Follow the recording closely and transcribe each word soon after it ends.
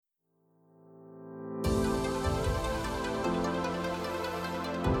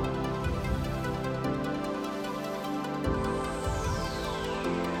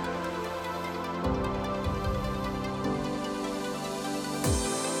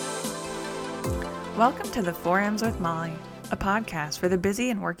Welcome to the 4M's with Molly, a podcast for the busy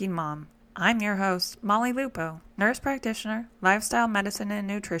and working mom. I'm your host, Molly Lupo, nurse practitioner, lifestyle medicine and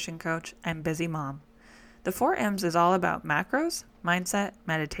nutrition coach, and busy mom. The 4M's is all about macros, mindset,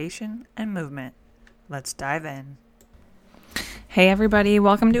 meditation, and movement. Let's dive in. Hey everybody,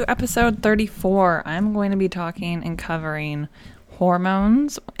 welcome to episode 34. I'm going to be talking and covering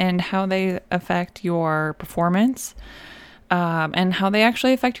hormones and how they affect your performance, and how they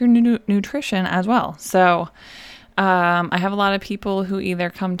actually affect your nutrition as well. So I have a lot of people who either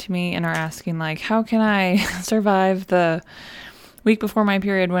come to me and are asking like, how can I survive the week before my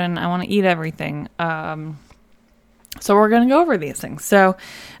period when I want to eat everything? So we're going to go over these things. So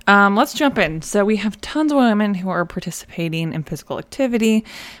let's jump in. So we have tons of women who are participating in physical activity,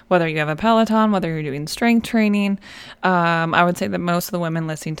 whether you have a Peloton, whether you're doing strength training. I would say that most of the women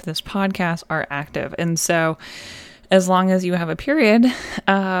listening to this podcast are active. And so as long as you have a period,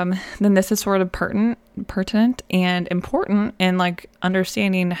 then this is sort of pertinent and important in like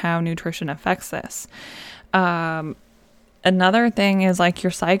understanding how nutrition affects this. Another thing is like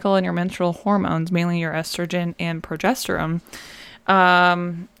your cycle and your menstrual hormones, mainly your estrogen and progesterone.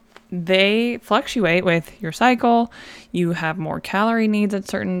 They fluctuate with your cycle. You have more calorie needs at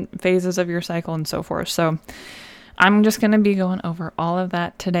certain phases of your cycle and so forth. So I'm just going to be going over all of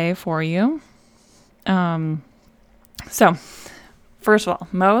that today for you. So first of all,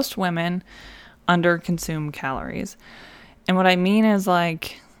 most women underconsume calories. And what I mean is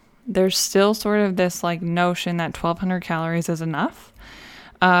like, there's still sort of this like notion that 1,200 calories is enough.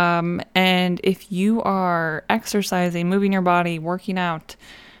 And if you are exercising, moving your body, working out,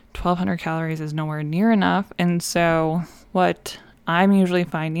 1,200 calories is nowhere near enough. And so what I'm usually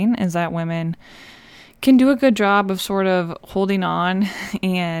finding is that women can do a good job of sort of holding on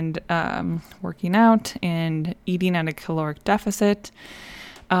and working out and eating at a caloric deficit,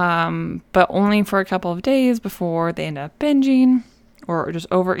 but only for a couple of days before they end up binging or just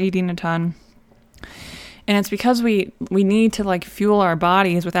overeating a ton. And it's because we need to like fuel our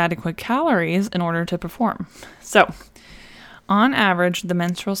bodies with adequate calories in order to perform. So on average, the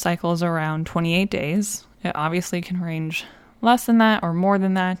menstrual cycle is around 28 days. It obviously can range less than that or more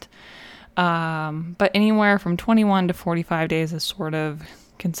than that. But anywhere from 21 to 45 days is sort of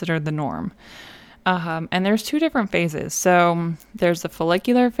considered the norm. And there's two different phases. So there's the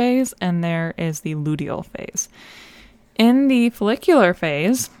follicular phase and there is the luteal phase. In the follicular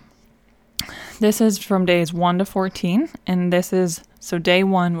phase, this is from days 1 to 14. And so day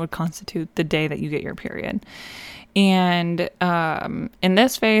 1 would constitute the day that you get your period. And, in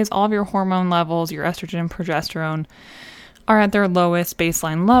this phase, all of your hormone levels, your estrogen and progesterone, are at their lowest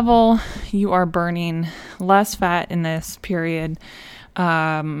baseline level. You are burning less fat in this period.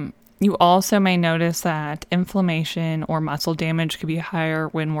 You also may notice that inflammation or muscle damage could be higher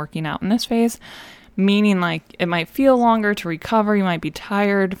when working out in this phase, meaning like it might feel longer to recover. You might be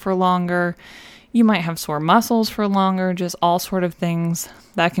tired for longer. You might have sore muscles for longer, just all sort of things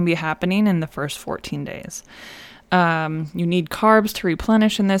that can be happening in the first 14 days. You need carbs to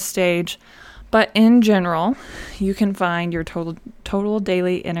replenish in this stage. But in general, you can find your total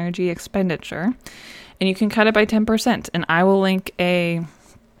daily energy expenditure, and you can cut it by 10%. And I will link a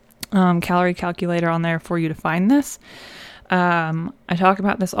calorie calculator on there for you to find this. I talk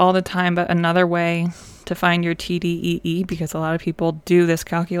about this all the time, but another way to find your TDEE, because a lot of people do this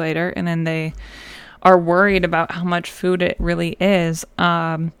calculator and then they are worried about how much food it really is.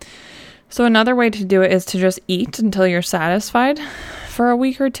 So another way to do it is to just eat until you're satisfied for a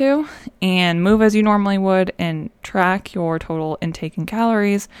week or two and move as you normally would and track your total intake in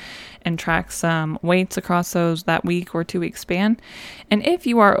calories and track some weights across that week or 2 week span. And if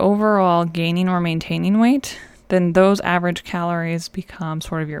you are overall gaining or maintaining weight, then those average calories become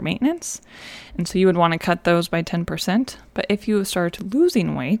sort of your maintenance. And so you would want to cut those by 10%. But if you start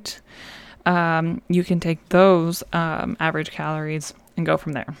losing weight, you can take those average calories and go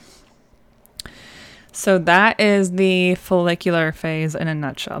from there. So that is the follicular phase in a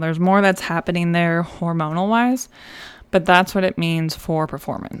nutshell. There's more that's happening there hormonal wise, but that's what it means for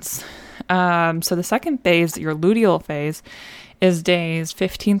performance. So the second phase, your luteal phase, is days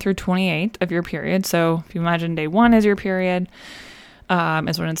 15 through 28 of your period. So if you imagine day 1 is your period,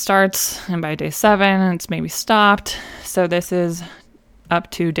 is when it starts, and by day 7, it's maybe stopped. So this is up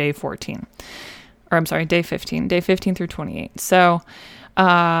to day 14, day 15 through 28. So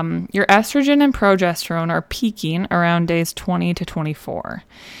your estrogen and progesterone are peaking around days 20 to 24.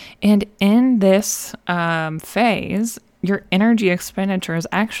 And in this phase, your energy expenditure is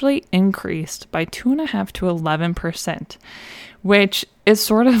actually increased by 2.5 to 11%, which is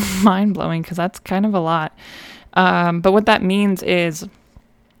sort of mind-blowing because that's kind of a lot. But what that means is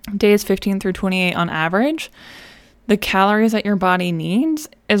days 15 through 28 on average, the calories that your body needs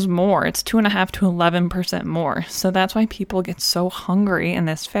is more. It's 2.5 to 11% more. So that's why people get so hungry in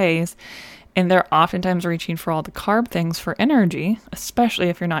this phase. And they're oftentimes reaching for all the carb things for energy, especially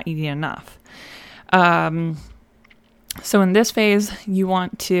if you're not eating enough. So in this phase, you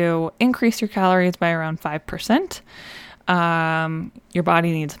want to increase your calories by around 5%. Your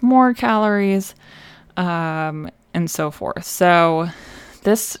body needs more calories, and so forth. So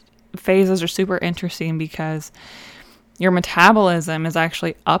this phases are super interesting because your metabolism is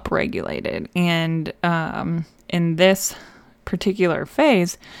actually upregulated. And in this particular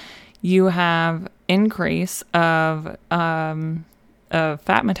phase, you have increase of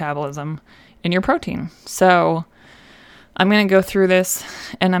fat metabolism in your protein. So I'm going to go through this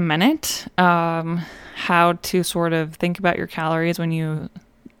in a minute, how to sort of think about your calories when you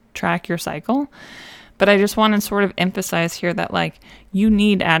track your cycle. But I just want to sort of emphasize here that like you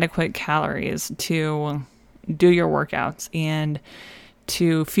need adequate calories to do your workouts and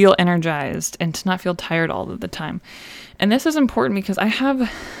to feel energized and to not feel tired all of the time. And this is important because I have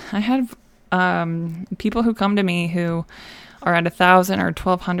people who come to me who are at 1,000 or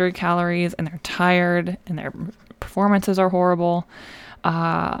 1,200 calories and they're tired and their performances are horrible,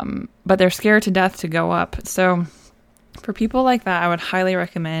 but they're scared to death to go up. So for people like that, I would highly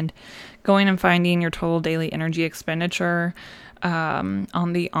recommend going and finding your total daily energy expenditure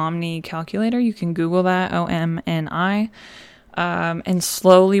on the Omni calculator. You can Google that, OMNI, and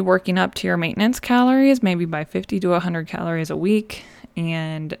slowly working up to your maintenance calories, maybe by 50 to 100 calories a week,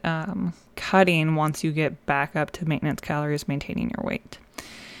 and cutting once you get back up to maintenance calories, maintaining your weight.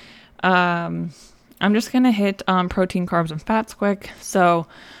 I'm just going to hit protein, carbs, and fats quick. So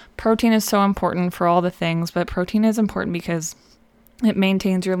protein is so important for all the things, but protein is important because it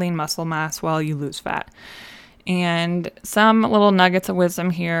maintains your lean muscle mass while you lose fat. And some little nuggets of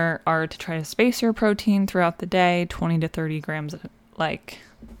wisdom here are to try to space your protein throughout the day, 20 to 30 grams like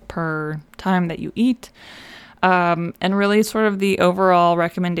per time that you eat. And really sort of the overall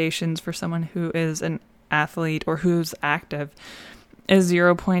recommendations for someone who is an athlete or who's active is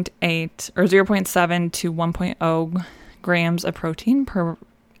 0.8 or 0.7 to 1.0 grams of protein per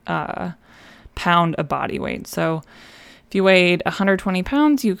pound of body weight. So if you weighed 120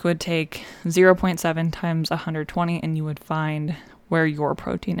 pounds, you could take 0.7 times 120 and you would find where your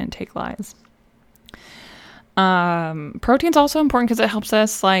protein intake lies. Protein is also important because it helps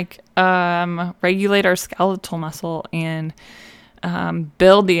us regulate our skeletal muscle and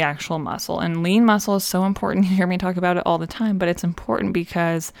build the actual muscle. And lean muscle is so important. You hear me talk about it all the time, but it's important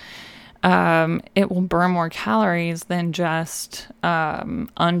because it will burn more calories than just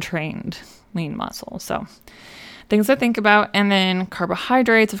untrained lean muscle. So things to think about. And then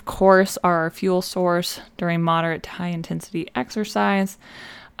carbohydrates, of course, are our fuel source during moderate to high intensity exercise.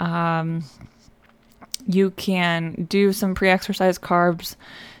 You can do some pre-exercise carbs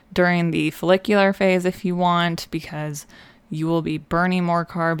during the follicular phase if you want, because you will be burning more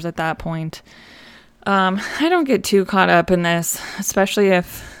carbs at that point. I don't get too caught up in this, especially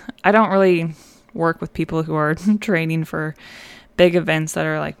if I don't really work with people who are training for big events that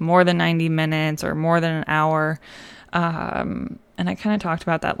are like more than 90 minutes or more than an hour. And I kind of talked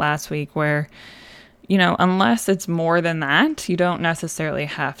about that last week where, unless it's more than that, you don't necessarily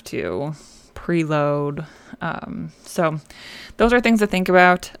have to preload. So those are things to think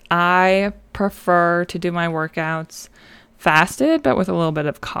about. I prefer to do my workouts fasted, but with a little bit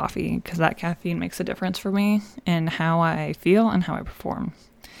of coffee, because that caffeine makes a difference for me in how I feel and how I perform.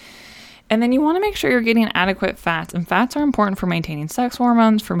 And then you want to make sure you're getting adequate fats, and fats are important for maintaining sex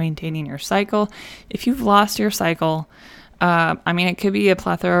hormones, for maintaining your cycle. If you've lost your cycle, it could be a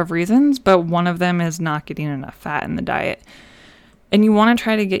plethora of reasons, but one of them is not getting enough fat in the diet. And you want to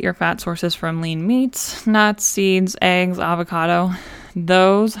try to get your fat sources from lean meats, nuts, seeds, eggs, avocado.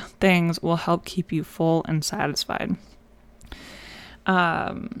 Those things will help keep you full and satisfied.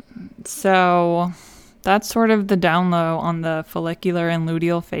 So that's sort of the down low on the follicular and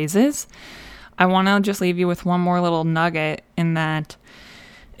luteal phases. I want to just leave you with one more little nugget in that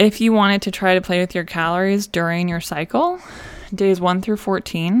if you wanted to try to play with your calories during your cycle, days 1 through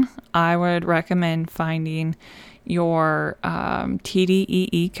 14, I would recommend finding your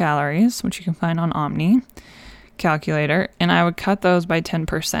TDEE calories, which you can find on Omni calculator, and I would cut those by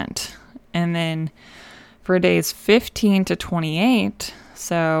 10%. And then for days 15 to 28,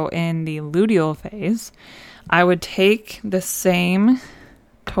 so in the luteal phase, I would take the same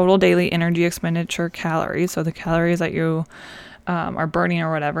total daily energy expenditure calories, so the calories that you are burning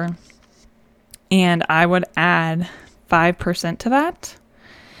or whatever, and I would add 5% to that.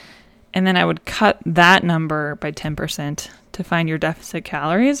 And then I would cut that number by 10% to find your deficit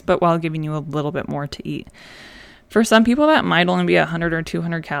calories, but while giving you a little bit more to eat. For some people, that might only be 100 or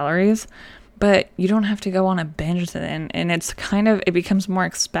 200 calories, but you don't have to go on a binge then. And it's it becomes more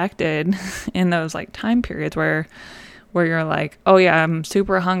expected in those like time periods where you're like, oh yeah, I'm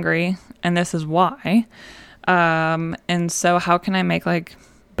super hungry and this is why. And so how can I make like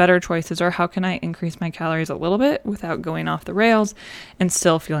better choices, or how can I increase my calories a little bit without going off the rails and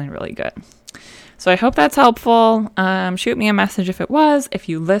still feeling really good? So I hope that's helpful. Shoot me a message if it was. If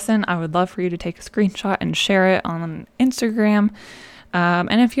you listen, I would love for you to take a screenshot and share it on Instagram.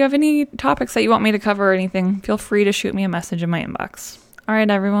 And if you have any topics that you want me to cover or anything, feel free to shoot me a message in my inbox. All right,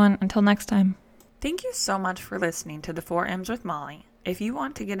 everyone, until next time. Thank you so much for listening to the 4 M's with Molly. If you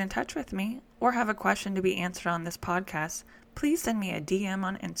want to get in touch with me or have a question to be answered on this podcast, please send me a DM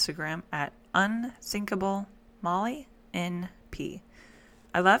on Instagram at unsinkablemollyNP.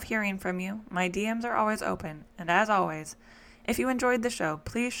 I love hearing from you. My DMs are always open. And as always, if you enjoyed the show,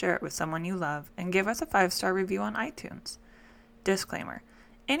 please share it with someone you love and give us a 5-star review on iTunes. Disclaimer: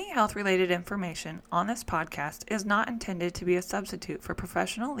 any health-related information on this podcast is not intended to be a substitute for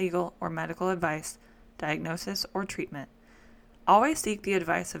professional legal or medical advice, diagnosis, or treatment. Always seek the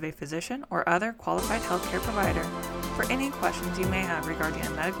advice of a physician or other qualified healthcare provider for any questions you may have regarding a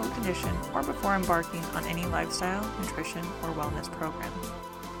medical condition or before embarking on any lifestyle, nutrition, or wellness program.